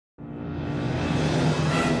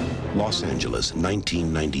Los Angeles,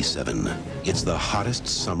 1997. It's the hottest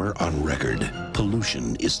summer on record.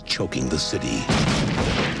 Pollution is choking the city.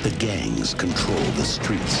 The gangs control the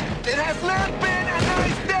streets. It has not been a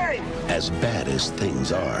nice day! As bad as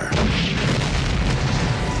things are,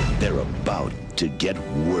 they're about to get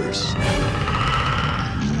worse.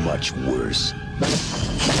 Much worse.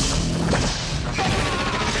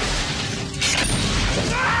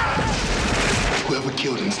 Whoever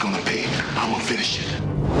killed him is gonna pay. I'm gonna finish it.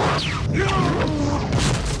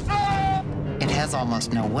 It has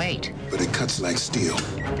almost no weight. But it cuts like steel.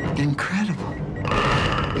 Incredible.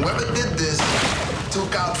 Whoever did this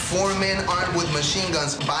took out 4 men armed with machine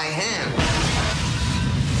guns by hand.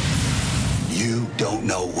 You don't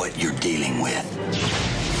know what you're dealing with.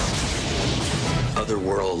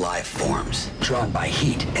 Otherworld life forms, drawn by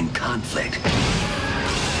heat and conflict.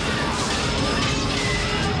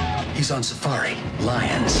 He's on safari.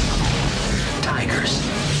 Lions, tigers,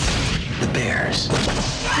 the bears.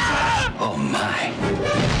 Oh my.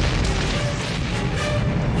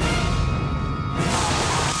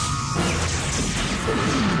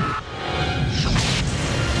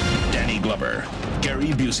 Danny Glover, Gary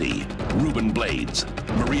Busey, Ruben Blades,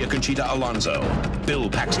 Maria Conchita Alonso, Bill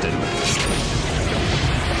Paxton.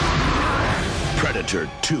 Predator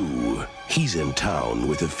 2. He's in town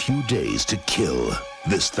with a few days to kill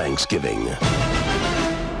this Thanksgiving.